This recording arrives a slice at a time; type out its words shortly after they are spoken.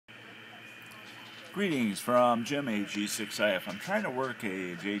Greetings from Jim AG6IF. I'm trying to work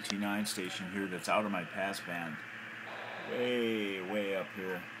a JT9 station here that's out of my passband. Way up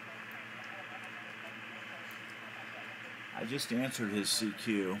here. I just answered his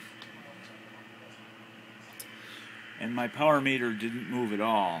CQ. And my power meter didn't move at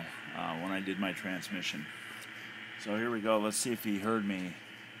all when I did my transmission. So here we go. Let's see if he heard me.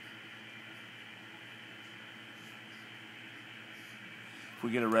 If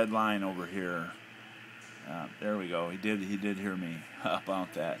we get a red line over here. There we go. He did hear me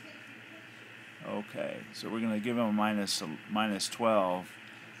about that. Okay, so we're going to give him a minus 12.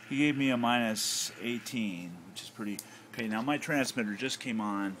 He gave me a minus 18, which is pretty... Okay, now my transmitter just came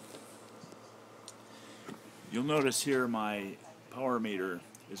on. You'll notice here my power meter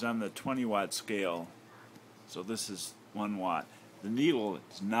is on the 20 watt scale. So this is 1 watt. The needle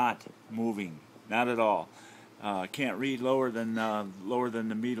is not moving, not at all. Can't read lower than the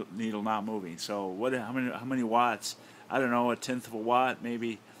needle not moving. So what? How many watts? I don't know. A tenth of a watt,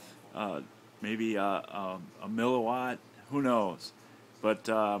 maybe a milliwatt. Who knows? But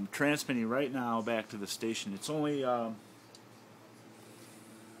I'm transmitting right now back to the station. It's only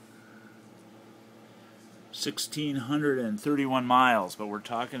 1,631 miles, but we're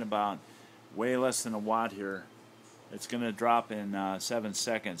talking about way less than a watt here. It's going to drop in 7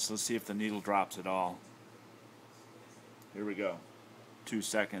 seconds. Let's see if the needle drops at all. Here we go. 2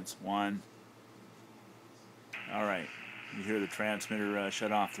 seconds. 1. All right. You hear the transmitter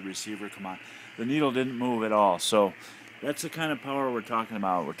shut off, the receiver come on. The needle didn't move at all. So that's the kind of power we're talking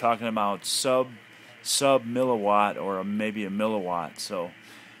about. We're talking about sub milliwatt or maybe a milliwatt. So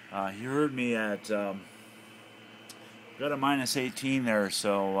he heard me at got a minus 18 there.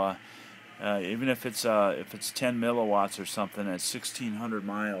 So even if it's 10 milliwatts or something at 1,600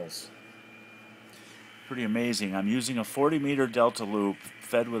 miles. Pretty amazing. I'm using a 40 meter delta loop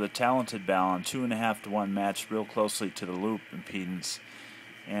fed with a Talented Balun, 2.5 to 1 matched real closely to the loop impedance.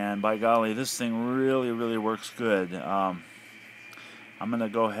 And by golly, this thing really works good. I'm going to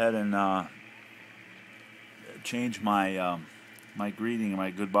go ahead and change my my greeting,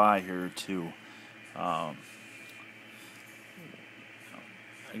 my goodbye here to I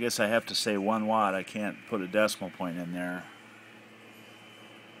guess I have to say 1 watt. I can't put a decimal point in there.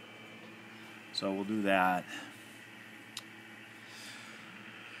 So we'll do that.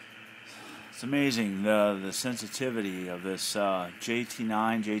 It's amazing, the sensitivity of this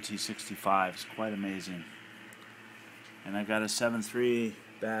JT9, JT65 is quite amazing. And I got a 7.3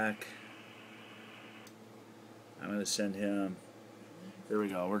 back. I'm going to send him. There we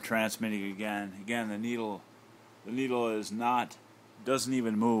go. We're transmitting again. Again, the needle is not, doesn't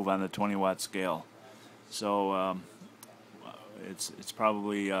even move on the 20 watt scale. So it's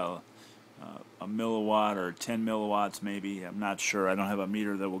probably a milliwatt or 10 milliwatts maybe. I'm not sure. I don't have a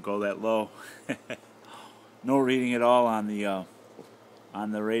meter that will go that low. No reading at all on the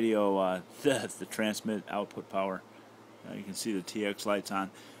radio, the transmit output power. You can see the TX lights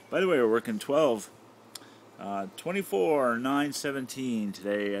on. By the way, we're working 24/9/17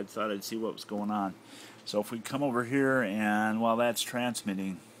 today. I thought I'd see what was going on. So if we come over here and while that's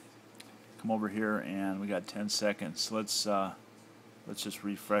transmitting, come over here and we got 10 seconds. Let's just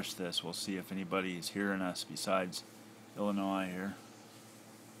refresh this. We'll see if anybody is hearing us besides Illinois here.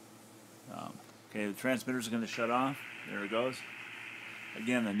 Okay, the transmitter's going to shut off. There it goes.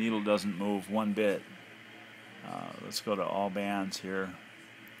 Again, the needle doesn't move one bit. Let's go to all bands here.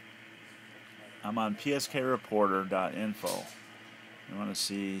 I'm on pskreporter.info. You want to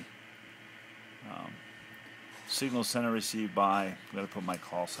see signal center received by, I've got to put my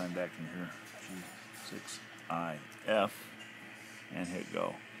call sign back in here, G6IF. And hit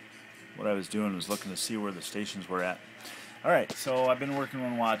go. What I was doing was looking to see where the stations were at. Alright, so I've been working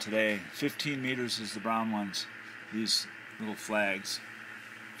 1 watt today. 15 meters is the brown ones. These little flags.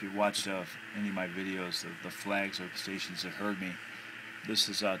 If you've watched any of my videos, the flags are the stations that heard me. This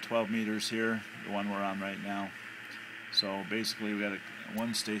is 12 meters here, the one we're on right now. So basically we got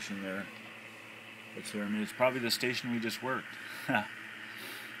one station there that's hearing me. It's probably the station we just worked.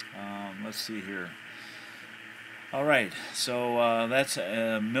 Let's see here. Alright, so that's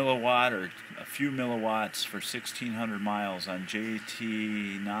a milliwatt or a few milliwatts for 1,600 miles on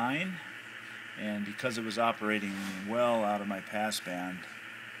JT9, and because it was operating well out of my passband,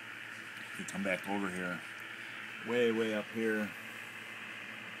 if we come back over here, way up here,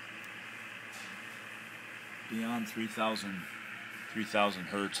 beyond 3,000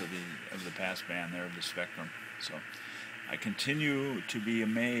 hertz of the passband there of the spectrum. So I continue to be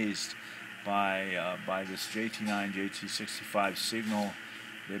amazed by this JT9, JT65 signal,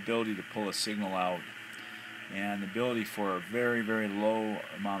 the ability to pull a signal out. and the ability for a very, very low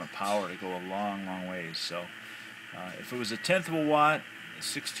amount of power to go a long, long ways. So if it was a tenth of a watt,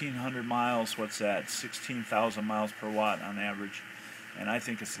 1,600 miles, what's that? 16,000 miles per watt on average. And I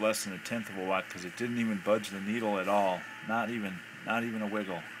think it's less than a tenth of a watt because it didn't even budge the needle at all. Not even a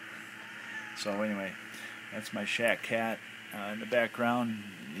wiggle. So anyway, that's my shack cat in the background.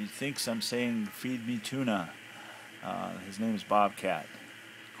 He thinks I'm saying feed me tuna. His name is Bobcat.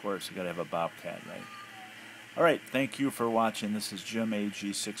 Of course, you got to have a Bobcat, right? All right, thank you for watching. This is Jim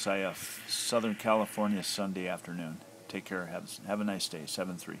AG6IF, Southern California, Sunday afternoon. Take care. Have a nice day.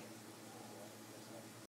 7-3.